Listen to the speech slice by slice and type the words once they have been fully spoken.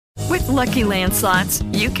Lucky Land Slots,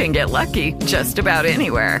 you can get lucky just about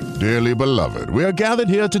anywhere. Dearly beloved, we are gathered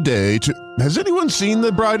here today to... Has anyone seen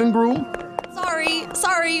the bride and groom?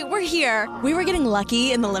 Sorry, we're here. We were getting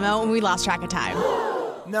lucky in the limo and we lost track of time.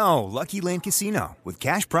 No, Lucky Land Casino, with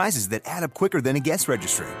cash prizes that add up quicker than a guest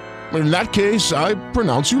registry. In that case, I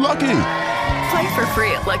pronounce you lucky. Play for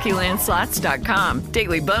free at LuckyLandSlots.com.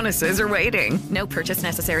 Daily bonuses are waiting. No purchase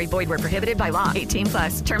necessary. Void where prohibited by law. 18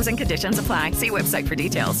 plus. Terms and conditions apply. See website for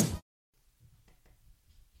details.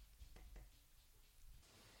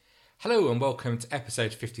 Hello and welcome to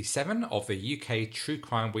episode 57 of the UK True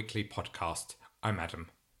Crime Weekly podcast. I'm Adam.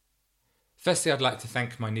 Firstly, I'd like to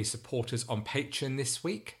thank my new supporters on Patreon this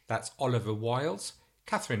week. That's Oliver Wiles,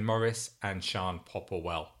 Catherine Morris and Sian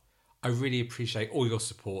Popplewell. I really appreciate all your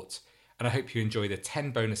support and I hope you enjoy the 10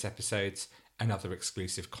 bonus episodes and other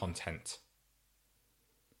exclusive content.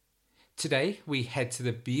 Today we head to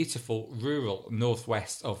the beautiful rural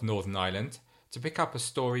northwest of Northern Ireland to pick up a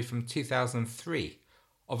story from 2003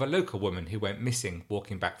 of a local woman who went missing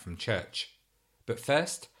walking back from church. But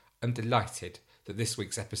first, I'm delighted that this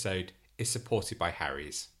week's episode is supported by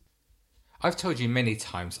Harry's. I've told you many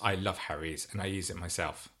times I love Harry's and I use it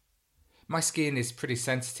myself. My skin is pretty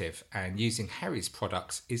sensitive and using Harry's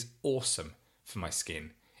products is awesome for my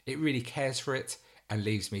skin. It really cares for it and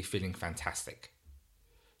leaves me feeling fantastic.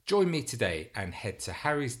 Join me today and head to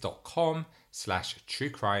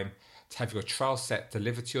harrys.com/truecrime to have your trial set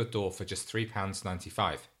delivered to your door for just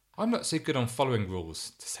 £3.95. I'm not so good on following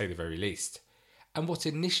rules, to say the very least. And what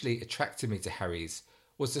initially attracted me to Harry's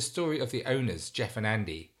was the story of the owners, Jeff and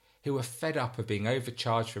Andy, who were fed up of being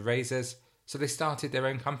overcharged for razors, so they started their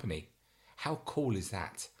own company. How cool is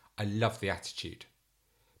that? I love the attitude.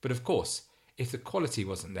 But of course, if the quality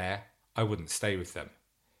wasn't there, I wouldn't stay with them.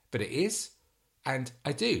 But it is, and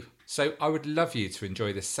I do. So I would love you to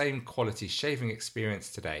enjoy the same quality shaving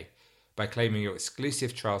experience today by claiming your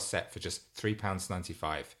exclusive trial set for just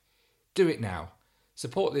 £3.95. Do it now.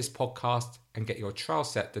 Support this podcast and get your trial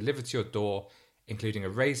set delivered to your door, including a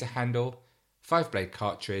razor handle, 5-blade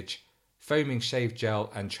cartridge, foaming shave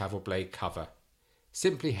gel and travel blade cover.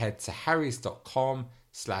 Simply head to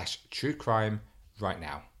harrys.com/truecrime right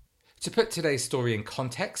now. To put today's story in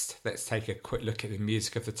context, let's take a quick look at the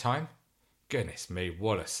music of the time. Goodness me,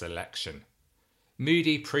 what a selection.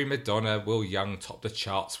 Moody prima donna Will Young topped the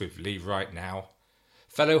charts with Leave Right Now.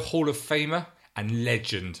 Fellow Hall of Famer and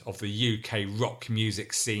legend of the UK rock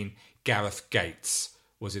music scene, Gareth Gates,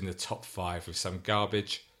 was in the top 5 with Some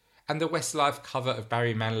Garbage, and the Westlife cover of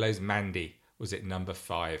Barry Manilow's Mandy was at number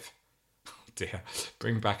 5. Oh dear,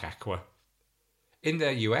 bring back Aqua. In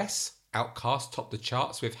the US, Outkast topped the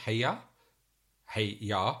charts with Hey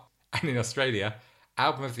Ya, and in Australia,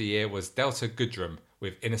 album of the year was Delta Goodrem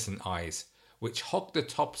with Innocent Eyes, which hogged the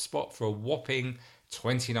top spot for a whopping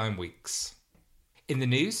 29 weeks. In the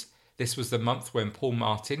news, this was the month when Paul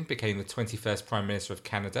Martin became the 21st Prime Minister of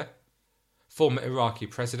Canada. Former Iraqi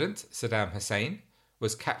President Saddam Hussein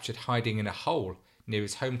was captured hiding in a hole near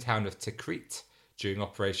his hometown of Tikrit during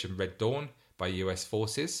Operation Red Dawn by US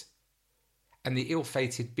forces. And the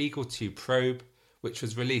ill-fated Beagle 2 probe, which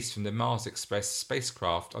was released from the Mars Express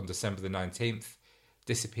spacecraft on December the 19th,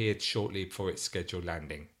 disappeared shortly before its scheduled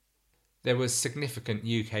landing. There was significant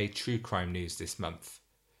UK true crime news this month.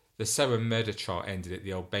 The Soham murder trial ended at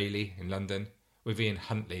the Old Bailey in London, with Ian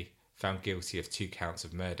Huntley found guilty of 2 counts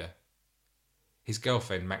of murder. His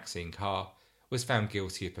girlfriend Maxine Carr was found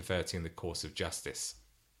guilty of perverting the course of justice.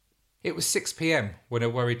 It was 6 p.m. when a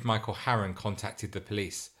worried Michael Harron contacted the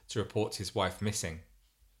police to report his wife missing.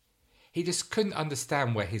 He just couldn't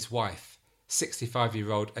understand where his wife,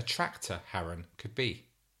 65-year-old Attractor Harron, could be.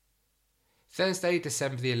 Thursday,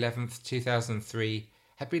 December the 11th, 2003,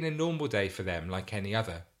 had been a normal day for them like any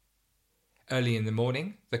other. Early in the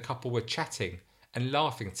morning, the couple were chatting and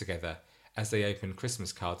laughing together as they opened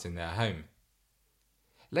Christmas cards in their home.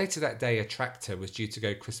 Later that day, Attractor was due to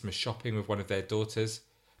go Christmas shopping with one of their daughters,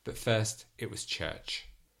 but first it was church.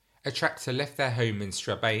 Attractor left their home in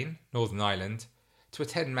Strabane, Northern Ireland, to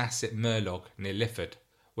attend Mass at Murlog near Lifford,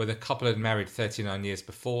 where the couple had married 39 years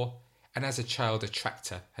before, and as a child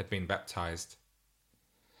Attractor had been baptised.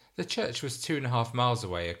 The church was 2.5 miles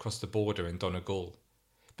away across the border in Donegal,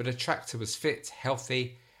 but Attractor was fit,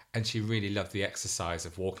 healthy, and she really loved the exercise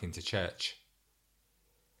of walking to church.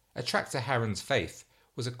 Attractor Harron's faith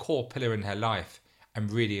was a core pillar in her life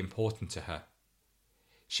and really important to her.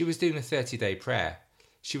 She was doing a 30-day prayer.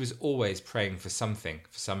 She was always praying for something,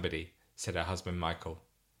 for somebody, said her husband Michael.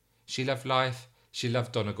 She loved life, she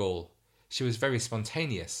loved Donegal. She was very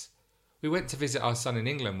spontaneous. We went to visit our son in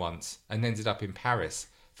England once and ended up in Paris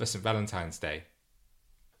for St. Valentine's Day.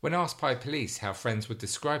 When asked by police how friends would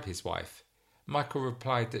describe his wife, Michael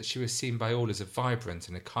replied that she was seen by all as a vibrant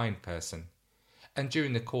and a kind person, and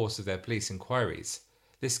during the course of their police inquiries,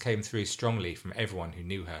 this came through strongly from everyone who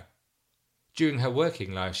knew her. During her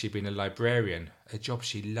working life, she'd been a librarian, a job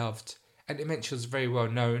she loved, and it meant she was very well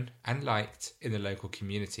known and liked in the local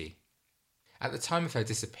community. At the time of her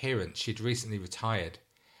disappearance, she'd recently retired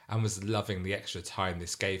and was loving the extra time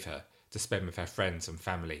this gave her to spend with her friends and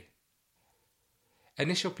family.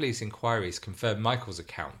 Initial police inquiries confirmed Michael's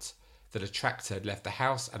account that a tractor had left the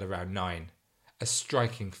house at around 9, a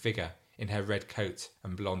striking figure in her red coat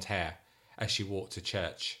and blonde hair as she walked to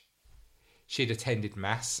church. She'd attended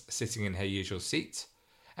Mass sitting in her usual seat,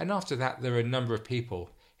 and after that there were a number of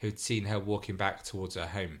people who'd seen her walking back towards her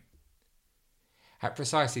home. At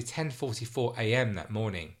precisely 10:44 a.m. that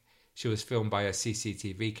morning, she was filmed by a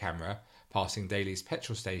CCTV camera passing Daly's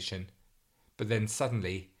petrol station, but then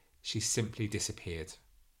suddenly she simply disappeared.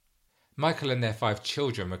 Michael and their 5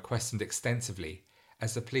 children were questioned extensively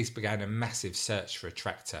as the police began a massive search for a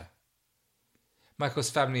tractor.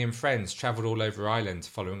 Michael's family and friends travelled all over Ireland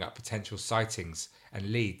following up potential sightings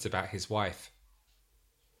and leads about his wife.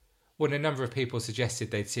 When a number of people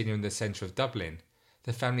suggested they'd seen her in the centre of Dublin,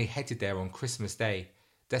 the family headed there on Christmas Day,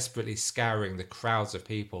 desperately scouring the crowds of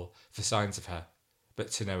people for signs of her,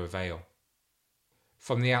 but to no avail.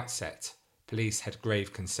 From the outset, police had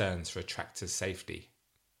grave concerns for a tractor's safety.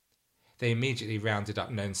 They immediately rounded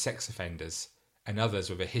up known sex offenders and others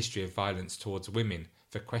with a history of violence towards women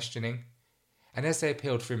for questioning, and as they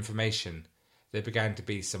appealed for information, there began to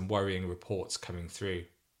be some worrying reports coming through.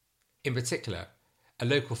 In particular, a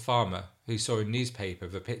local farmer who saw a newspaper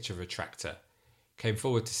with a picture of a tractor came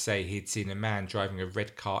forward to say he'd seen a man driving a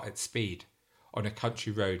red car at speed on a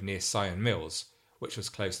country road near Sion Mills, which was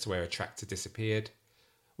close to where a tractor disappeared,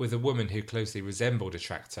 with a woman who closely resembled a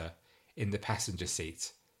tractor in the passenger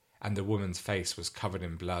seat, and the woman's face was covered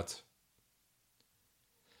in blood.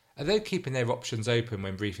 Although keeping their options open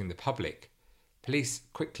when briefing the public, police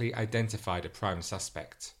quickly identified a prime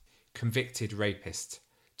suspect, convicted rapist,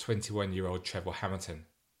 21-year-old Trevor Hamilton.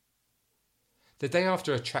 The day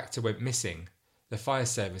after a tractor went missing, the fire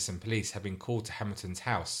service and police had been called to Hamilton's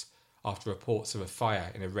house after reports of a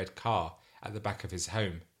fire in a red car at the back of his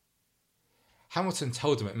home. Hamilton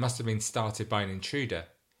told them it must have been started by an intruder,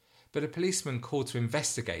 but a policeman called to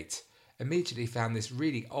investigate immediately found this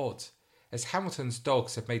really odd, as Hamilton's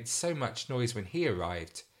dogs had made so much noise when he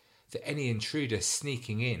arrived that any intruder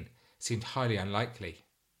sneaking in seemed highly unlikely.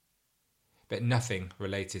 But nothing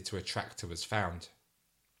related to a tractor was found.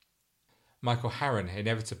 Michael Harron,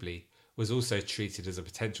 inevitably, was also treated as a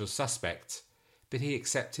potential suspect, but he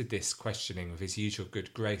accepted this questioning with his usual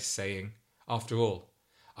good grace, saying, "After all,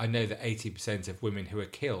 I know that 80% of women who are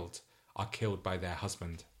killed by their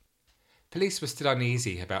husband." Police were still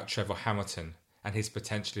uneasy about Trevor Hamilton and his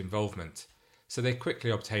potential involvement, so they quickly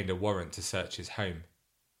obtained a warrant to search his home.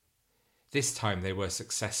 This time they were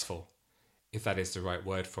successful, if that is the right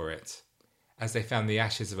word for it, as they found the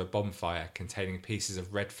ashes of a bonfire containing pieces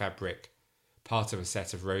of red fabric, part of a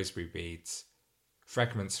set of rosary beads,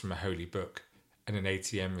 fragments from a holy book, and an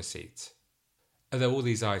ATM receipt. Although all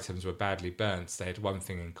these items were badly burnt, they had one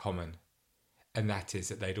thing in common, and that is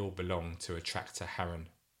that they'd all belonged to a tractor Harron.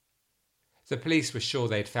 The police were sure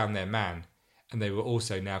they'd found their man, and they were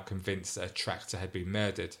also now convinced that a tractor had been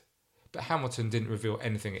murdered, but Hamilton didn't reveal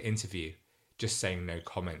anything at interview, just saying no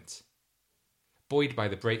comment. Buoyed by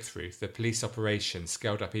the breakthrough, the police operation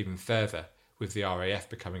scaled up even further, with the RAF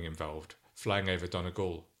becoming involved, flying over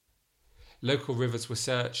Donegal. Local rivers were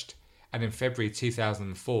searched, and in February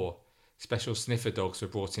 2004, special sniffer dogs were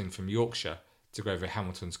brought in from Yorkshire to go over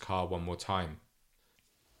Hamilton's car one more time.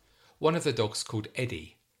 One of the dogs, called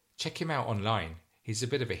Eddie, check him out online, he's a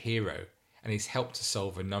bit of a hero, and he's helped to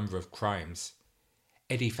solve a number of crimes.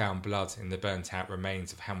 Eddie found blood in the burnt-out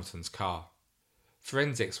remains of Hamilton's car.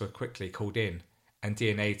 Forensics were quickly called in, and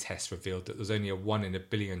DNA tests revealed that there was only a 1 in a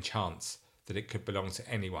billion chance that it could belong to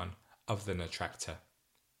anyone other than a tractor.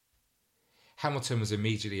 Hamilton was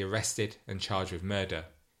immediately arrested and charged with murder,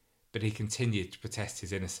 but he continued to protest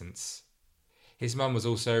his innocence. His mum was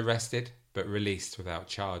also arrested, but released without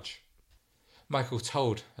charge. Michael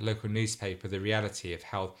told a local newspaper the reality of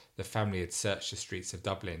how the family had searched the streets of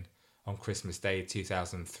Dublin on Christmas Day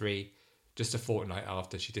 2003, just a fortnight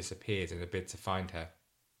after she disappeared, in a bid to find her.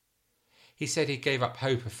 He said he gave up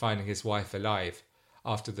hope of finding his wife alive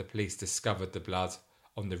after the police discovered the blood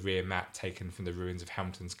on the rear mat taken from the ruins of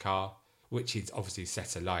Hamilton's car, which he'd obviously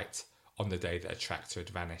set alight on the day that a tractor had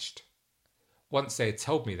vanished. Once they had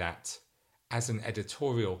told me that, as an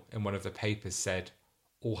editorial in one of the papers said,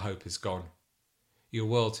 "All hope is gone. Your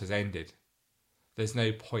world has ended. There's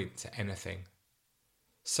no point to anything.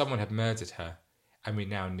 Someone had murdered her, and we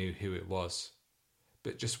now knew who it was.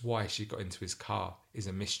 But just why she got into his car is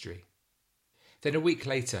a mystery. Then a week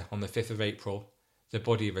later, on the 5th of April, the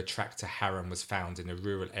body of a tractor Harron was found in a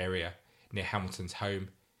rural area near Hamilton's home,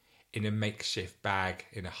 in a makeshift bag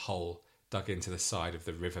in a hole dug into the side of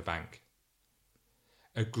the riverbank.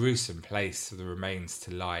 A gruesome place for the remains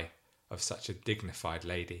to lie of such a dignified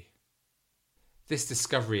lady. This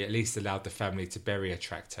discovery at least allowed the family to bury a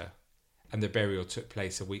tractor, and the burial took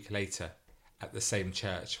place a week later at the same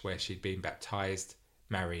church where she'd been baptised,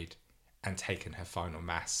 married, and taken her final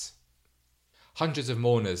mass. Hundreds of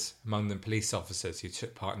mourners, among them police officers who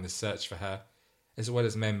took part in the search for her, as well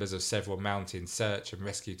as members of several mountain search and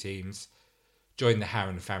rescue teams, joined the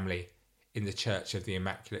Harron family in the Church of the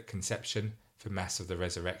Immaculate Conception for Mass of the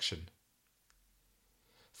Resurrection.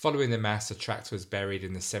 Following the Mass, a tractor was buried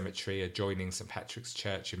in the cemetery adjoining St Patrick's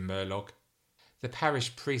Church in Murlog. The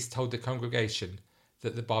parish priest told the congregation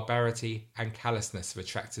that the barbarity and callousness of a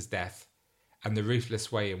tractor's death, and the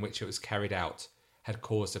ruthless way in which it was carried out, had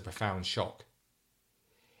caused a profound shock.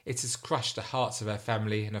 It has crushed the hearts of her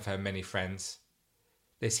family and of her many friends.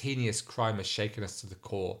 This heinous crime has shaken us to the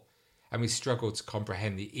core, and we struggle to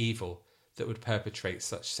comprehend the evil that would perpetrate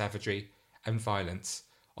such savagery and violence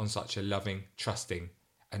on such a loving, trusting,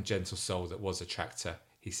 and gentle soul that was a tractor,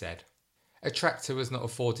 he said. A tractor was not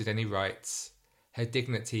afforded any rights, her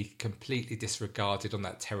dignity completely disregarded on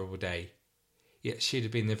that terrible day, yet she'd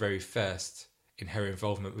have been the very first, in her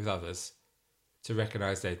involvement with others, to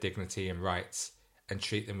recognise their dignity and rights and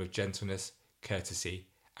treat them with gentleness, courtesy,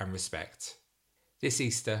 and respect. This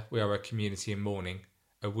Easter, we are a community in mourning,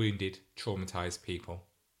 a wounded, traumatised people.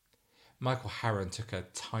 Michael Harron took a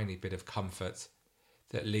tiny bit of comfort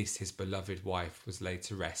that at least his beloved wife was laid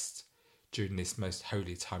to rest during this most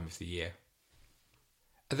holy time of the year.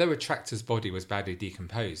 Although a tractor's body was badly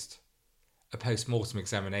decomposed, a post-mortem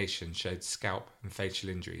examination showed scalp and facial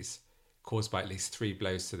injuries caused by at least 3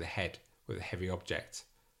 blows to the head with a heavy object,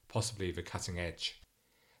 possibly of a cutting edge.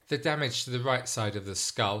 The damage to the right side of the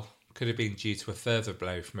skull could have been due to a further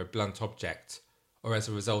blow from a blunt object or as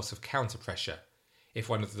a result of counter-pressure if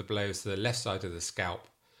one of the blows to the left side of the scalp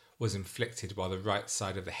was inflicted while the right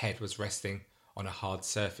side of the head was resting on a hard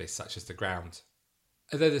surface such as the ground.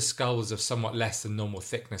 Although the skull was of somewhat less than normal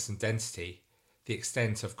thickness and density, the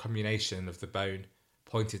extent of comminution of the bone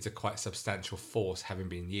pointed to quite substantial force having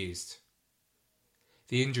been used.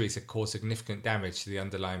 The injuries had caused significant damage to the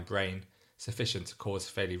underlying brain, sufficient to cause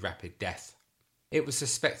fairly rapid death. It was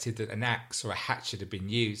suspected that an axe or a hatchet had been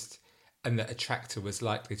used, and that a tractor was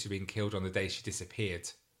likely to have been killed on the day she disappeared,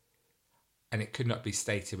 and it could not be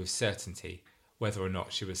stated with certainty whether or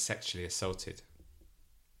not she was sexually assaulted.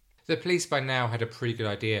 The police by now had a pretty good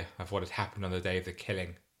idea of what had happened on the day of the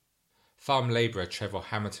killing. Farm labourer Trevor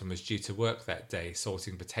Hamilton was due to work that day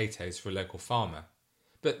sorting potatoes for a local farmer,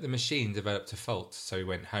 but the machine developed a fault, so he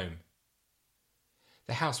went home.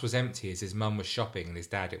 The house was empty as his mum was shopping and his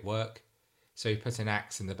dad at work, so he put an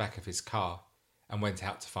axe in the back of his car and went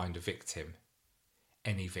out to find a victim.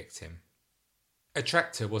 Any victim. A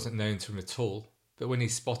tractor wasn't known to him at all, but when he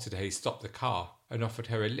spotted her he stopped the car and offered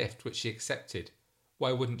her a lift, which she accepted.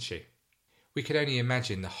 Why wouldn't she? We could only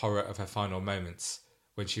imagine the horror of her final moments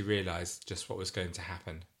when she realised just what was going to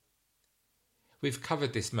happen. We've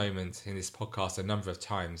covered this moment in this podcast a number of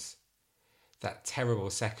times. That terrible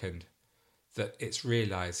second that it's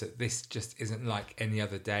realised that this just isn't like any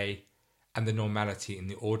other day, and the normality in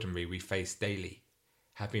the ordinary we face daily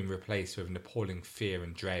have been replaced with an appalling fear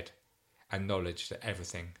and dread, and knowledge that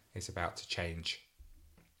everything is about to change.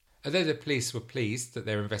 Although the police were pleased that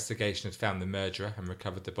their investigation had found the murderer and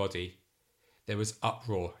recovered the body, there was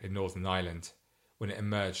uproar in Northern Ireland when it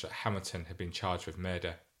emerged that Hamilton had been charged with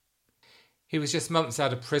murder. He was just months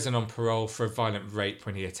out of prison on parole for a violent rape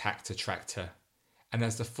when he attacked a tractor, and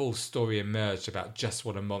as the full story emerged about just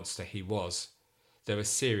what a monster he was, there were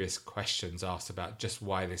serious questions asked about just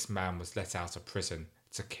why this man was let out of prison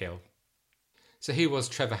to kill. So who was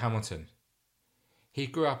Trevor Hamilton? He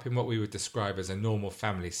grew up in what we would describe as a normal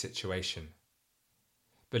family situation.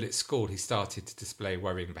 But at school he started to display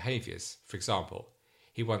worrying behaviours. For example,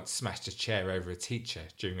 he once smashed a chair over a teacher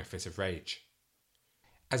during a fit of rage.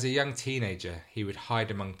 As a young teenager, he would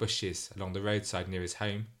hide among bushes along the roadside near his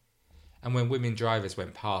home, and when women drivers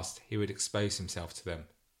went past, he would expose himself to them.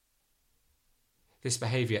 This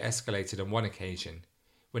behaviour escalated on one occasion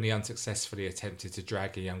when he unsuccessfully attempted to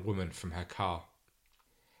drag a young woman from her car.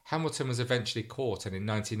 Hamilton was eventually caught, and in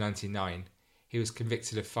 1999 he was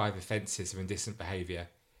convicted of 5 offences of indecent behaviour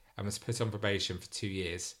and was put on probation for 2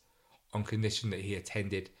 years on condition that he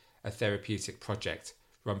attended a therapeutic project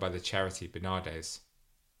run by the charity Barnardo's.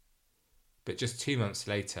 But just 2 months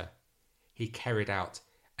later, he carried out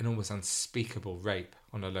an almost unspeakable rape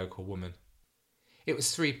on a local woman. It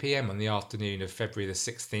was 3 p.m. on the afternoon of February the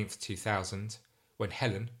 16th, 2000, when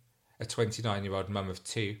Helen, a 29-year-old mum of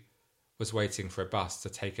 2, was waiting for a bus to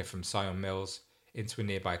take her from Sion Mills into a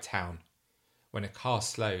nearby town, when a car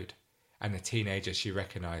slowed and a teenager she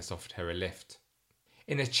recognised offered her a lift.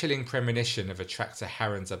 In a chilling premonition of Attractor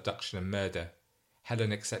Harron's abduction and murder,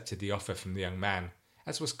 Helen accepted the offer from the young man,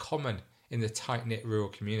 as was common in the tight-knit rural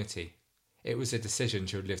community. It was a decision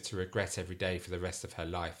she would live to regret every day for the rest of her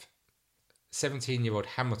life. 17-year-old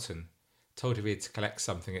Hamilton told her he had to collect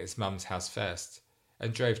something at his mum's house first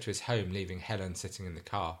and drove to his home, leaving Helen sitting in the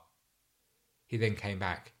car. He then came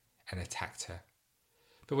back and attacked her.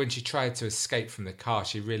 But when she tried to escape from the car,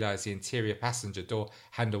 she realised the interior passenger door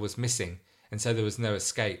handle was missing, and so there was no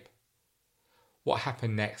escape. What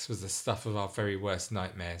happened next was the stuff of our very worst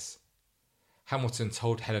nightmares. Hamilton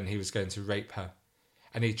told Helen he was going to rape her,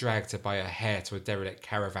 and he dragged her by her hair to a derelict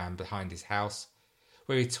caravan behind his house,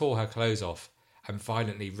 where he tore her clothes off and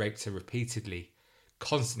violently raped her repeatedly,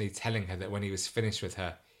 constantly telling her that when he was finished with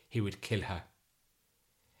her, he would kill her.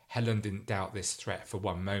 Helen didn't doubt this threat for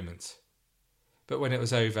one moment. But when it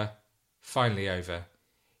was over, finally over,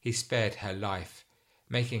 he spared her life,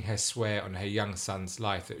 making her swear on her young son's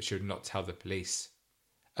life that she would not tell the police.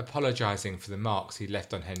 Apologising for the marks he'd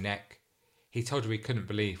left on her neck, he told her he couldn't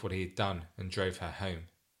believe what he had done and drove her home.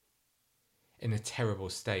 In a terrible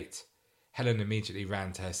state, Helen immediately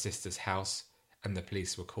ran to her sister's house and the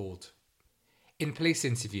police were called. In police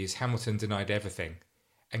interviews, Hamilton denied everything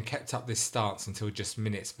and kept up this stance until just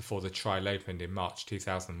minutes before the trial opened in March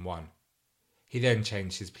 2001. He then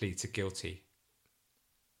changed his plea to guilty.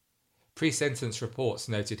 Pre-sentence reports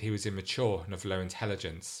noted he was immature and of low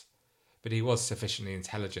intelligence, but he was sufficiently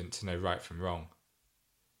intelligent to know right from wrong.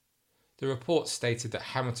 The report stated that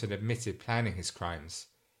Hamilton admitted planning his crimes,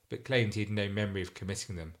 but claimed he had no memory of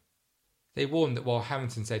committing them. They warned that while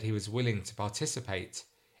Hamilton said he was willing to participate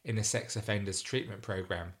in a sex offenders treatment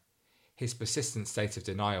program, his persistent state of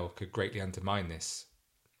denial could greatly undermine this.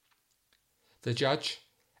 The judge,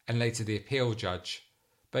 and later the appeal judge,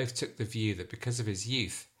 both took the view that because of his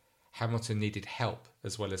youth, Hamilton needed help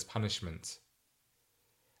as well as punishment.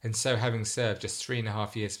 And so, having served just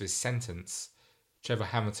 3.5 years of his sentence, Trevor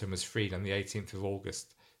Hamilton was freed on the 18th of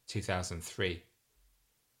August 2003.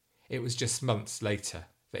 It was just months later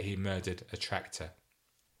that he murdered Attractor.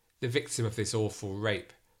 The victim of this awful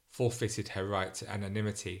rape forfeited her right to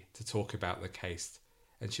anonymity to talk about the case,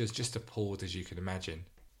 and she was just appalled, as you can imagine.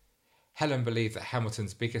 Helen believed that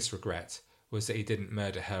Hamilton's biggest regret was that he didn't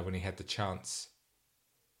murder her when he had the chance.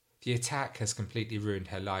 The attack has completely ruined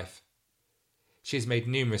her life. She has made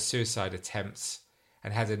numerous suicide attempts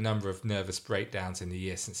and had a number of nervous breakdowns in the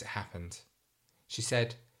year since it happened. She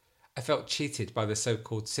said, "I felt cheated by the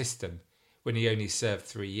so-called system when he only served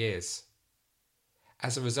 3 years.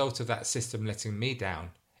 As a result of that system letting me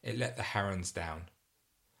down, it let the Harrons down.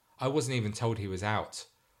 I wasn't even told he was out.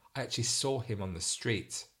 I actually saw him on the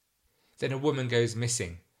street. Then a woman goes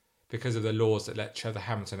missing because of the laws that let Trevor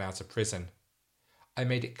Hamilton out of prison. I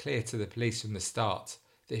made it clear to the police from the start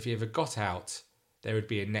that if he ever got out, there would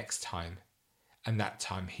be a next time, and that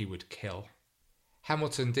time he would kill."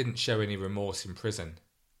 Hamilton didn't show any remorse in prison.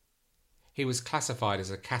 He was classified as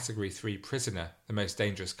a Category 3 prisoner, the most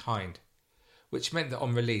dangerous kind, which meant that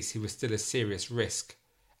on release he was still a serious risk,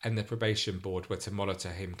 and the probation board were to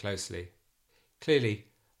monitor him closely. Clearly,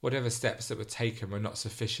 whatever steps that were taken were not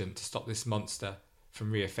sufficient to stop this monster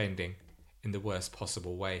from reoffending in the worst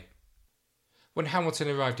possible way. When Hamilton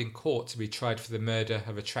arrived in court to be tried for the murder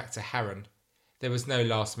of Attractor Harron, there was no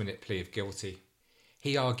last-minute plea of guilty.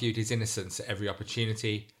 He argued his innocence at every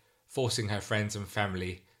opportunity, forcing her friends and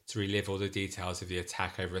family to relive all the details of the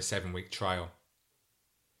attack over a 7-week trial.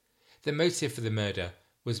 The motive for the murder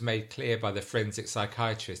was made clear by the forensic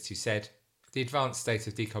psychiatrist, who said the advanced state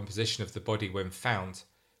of decomposition of the body when found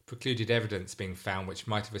precluded evidence being found which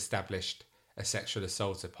might have established a sexual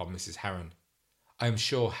assault upon Mrs. Harron. I am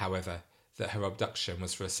sure, however, that her abduction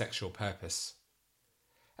was for a sexual purpose.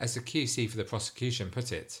 As the QC for the prosecution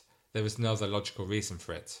put it, there was no other logical reason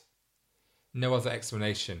for it. No other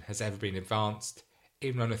explanation has ever been advanced,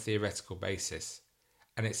 even on a theoretical basis,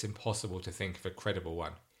 and it's impossible to think of a credible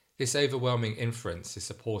one. This overwhelming inference is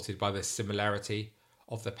supported by the similarity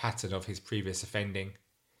of the pattern of his previous offending,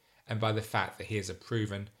 and by the fact that he has a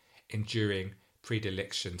proven, enduring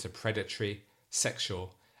predilection to predatory,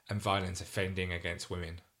 sexual, and violent offending against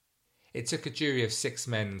women. It took a jury of 6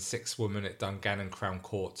 men and 6 women at Dungannon Crown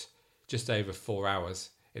Court just over 4 hours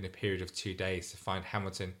in a period of 2 days to find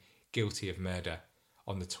Hamilton guilty of murder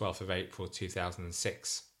on the 12th of April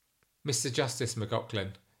 2006. Mr Justice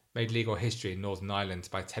McLaughlin made legal history in Northern Ireland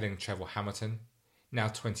by telling Trevor Hamilton, now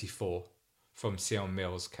 24, from Sion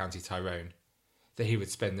Mills, County Tyrone, that he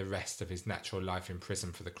would spend the rest of his natural life in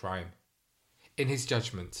prison for the crime. In his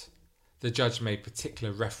judgment, the judge made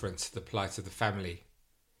particular reference to the plight of the family,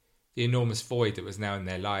 the enormous void that was now in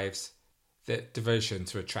their lives, their devotion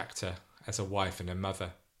to a tractor as a wife and a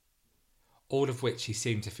mother, all of which he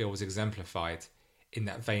seemed to feel was exemplified in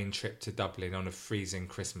that vain trip to Dublin on a freezing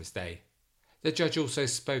Christmas day. The judge also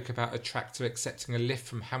spoke about a tractor accepting a lift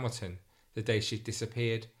from Hamilton the day she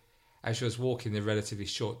disappeared, as she was walking the relatively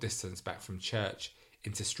short distance back from church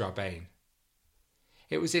into Strabane.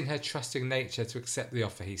 It was in her trusting nature to accept the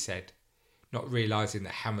offer, he said, not realising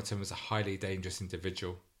that Hamilton was a highly dangerous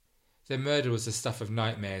individual. The murder was the stuff of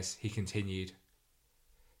nightmares, he continued.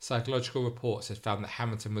 Psychological reports had found that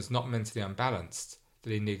Hamilton was not mentally unbalanced,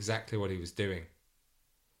 that he knew exactly what he was doing.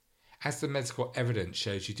 As the medical evidence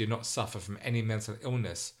shows you do not suffer from any mental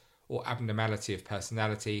illness or abnormality of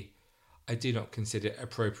personality, I do not consider it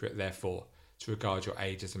appropriate, therefore, to regard your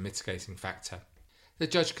age as a mitigating factor. The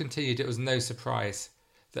judge continued it was no surprise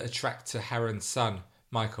that a tractor Harron's son,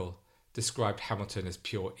 Michael, described Hamilton as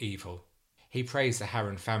pure evil. He praised the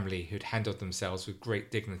Harron family, who'd handled themselves with great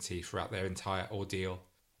dignity throughout their entire ordeal,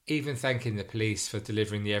 even thanking the police for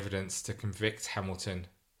delivering the evidence to convict Hamilton,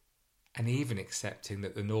 and even accepting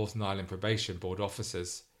that the Northern Ireland Probation Board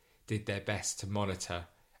officers did their best to monitor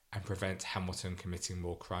and prevent Hamilton committing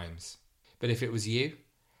more crimes. But if it was you,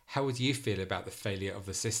 how would you feel about the failure of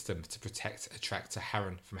the system to protect a tractor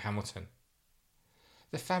Harron from Hamilton?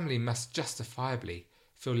 The family must justifiably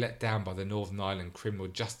feel let down by the Northern Ireland criminal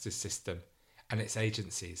justice system and its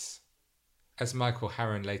agencies. As Michael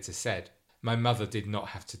Harron later said, "My mother did not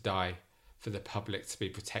have to die for the public to be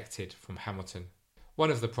protected from Hamilton." One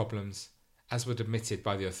of the problems, as was admitted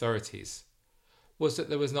by the authorities, was that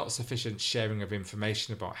there was not sufficient sharing of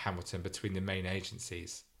information about Hamilton between the main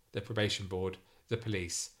agencies, the Probation Board, the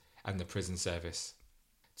police and the prison service.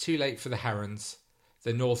 Too late for the Harrons,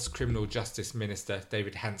 the North's Criminal Justice Minister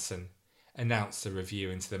David Hanson announced a review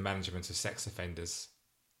into the management of sex offenders.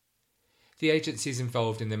 The agencies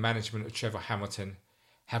involved in the management of Trevor Hamilton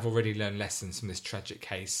have already learned lessons from this tragic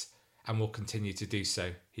case and will continue to do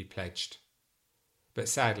so, he pledged. But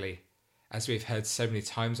sadly, as we've heard so many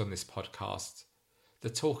times on this podcast, the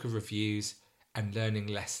talk of reviews and learning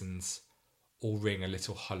lessons all ring a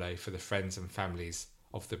little hollow for the friends and families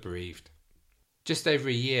of the bereaved. Just over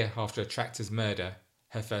a year after a tractor's murder,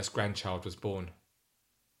 her first grandchild was born.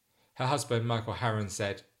 Her husband, Michael Harron,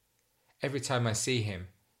 said, "Every time I see him,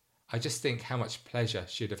 I just think how much pleasure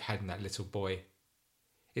she'd have had in that little boy.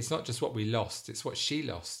 It's not just what we lost, it's what she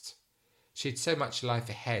lost. She had so much life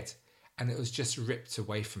ahead, and it was just ripped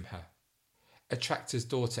away from her." A tractor's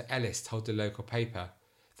daughter, Ellis, told the local paper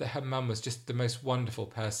that her mum was just the most wonderful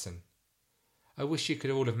person. "I wish you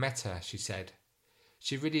could all have met her," she said.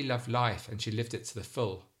 "She really loved life and she lived it to the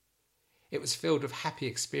full. It was filled with happy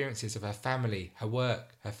experiences of her family, her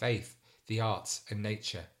work, her faith, the arts and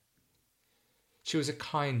nature. She was a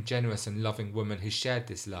kind, generous and loving woman who shared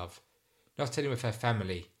this love, not only with her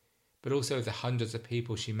family, but also with the hundreds of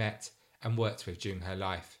people she met and worked with during her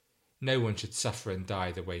life. No one should suffer and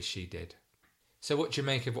die the way she did." So what do you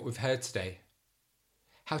make of what we've heard today?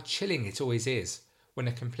 How chilling it always is when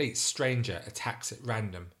a complete stranger attacks at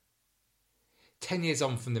random. 10 years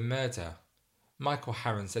on from the murder, Michael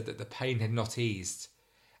Harron said that the pain had not eased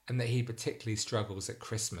and that he particularly struggles at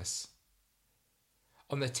Christmas.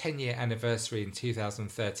 On the 10-year anniversary in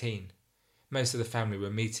 2013, most of the family were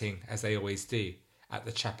meeting, as they always do, at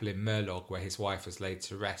the chapel in Murlog where his wife was laid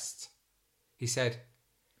to rest. He said,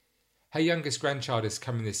 "Her youngest grandchild is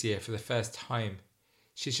coming this year for the first time.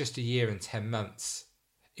 She's just a year and 10 months.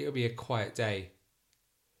 It'll be a quiet day."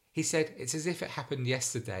 He said, "It's as if it happened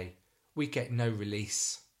yesterday. We get no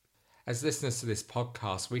release." As listeners to this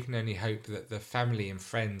podcast, we can only hope that the family and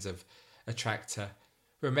friends of a tractor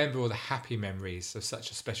remember all the happy memories of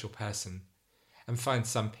such a special person and find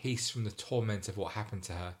some peace from the torment of what happened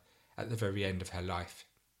to her at the very end of her life.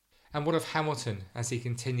 And what of Hamilton as he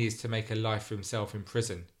continues to make a life for himself in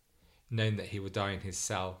prison, knowing that he will die in his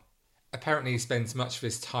cell? Apparently he spends much of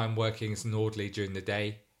his time working as an orderly during the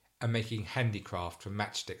day and making handicraft from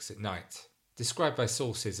matchsticks at night. Described by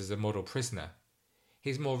sources as a model prisoner,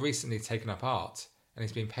 he's more recently taken up art and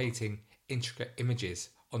has been painting intricate images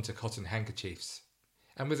onto cotton handkerchiefs.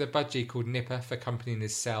 And with a budgie called Nipper for company in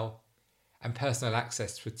his cell and personal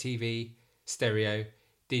access to a TV, stereo,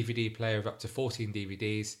 DVD player of up to 14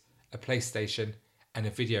 DVDs, a PlayStation and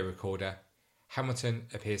a video recorder, Hamilton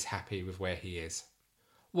appears happy with where he is.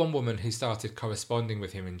 One woman who started corresponding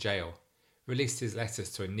with him in jail released his letters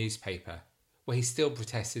to a newspaper where he still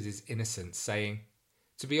protested his innocence, saying,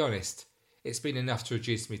 "To be honest, it's been enough to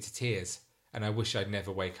reduce me to tears, and I wish I'd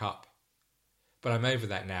never wake up. But I'm over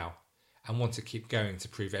that now and want to keep going to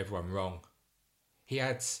prove everyone wrong." He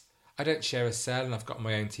adds, "I don't share a cell and I've got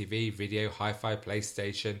my own TV, video, hi-fi,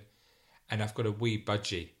 PlayStation, and I've got a wee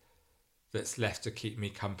budgie that's left to keep me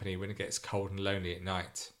company when it gets cold and lonely at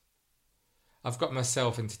night. I've got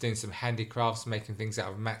myself into doing some handicrafts, making things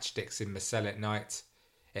out of matchsticks in my cell at night.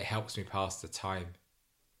 It helps me pass the time."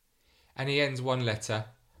 And he ends one letter,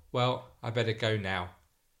 "Well, I better go now.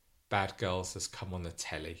 Bad Girls has come on the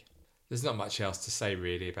telly." There's not much else to say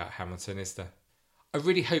really about Hamilton, is there? I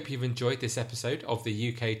really hope you've enjoyed this episode of the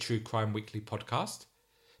UK True Crime Weekly podcast.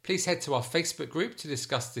 Please head to our Facebook group to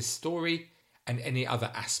discuss this story and any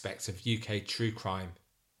other aspects of UK true crime.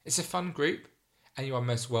 It's a fun group and you are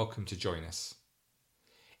most welcome to join us.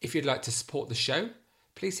 If you'd like to support the show,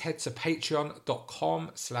 please head to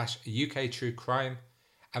patreon.com/UKTrueCrime,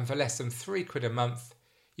 and for less than £3 a month,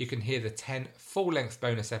 you can hear the 10 full-length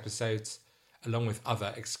bonus episodes along with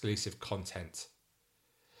other exclusive content.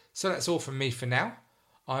 So that's all from me for now.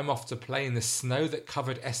 I'm off to play in the snow that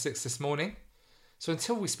covered Essex this morning. So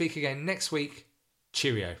until we speak again next week,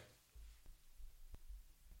 cheerio.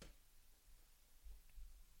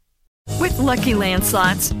 With Lucky Land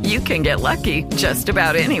Slots, you can get lucky just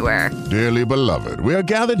about anywhere. Dearly beloved, we are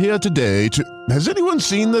gathered here today to... Has anyone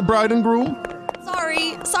seen the bride and groom?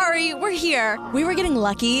 Sorry, we're here. We were getting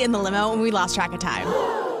lucky in the limo and we lost track of time.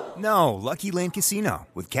 No, Lucky Land Casino,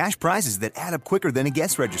 with cash prizes that add up quicker than a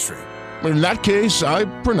guest registry. In that case, I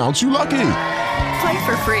pronounce you lucky. Play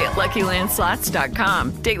for free at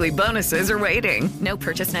LuckyLandSlots.com. Daily bonuses are waiting. No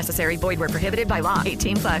purchase necessary. Void where prohibited by law.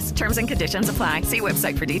 18+. Terms and conditions apply. See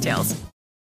website for details.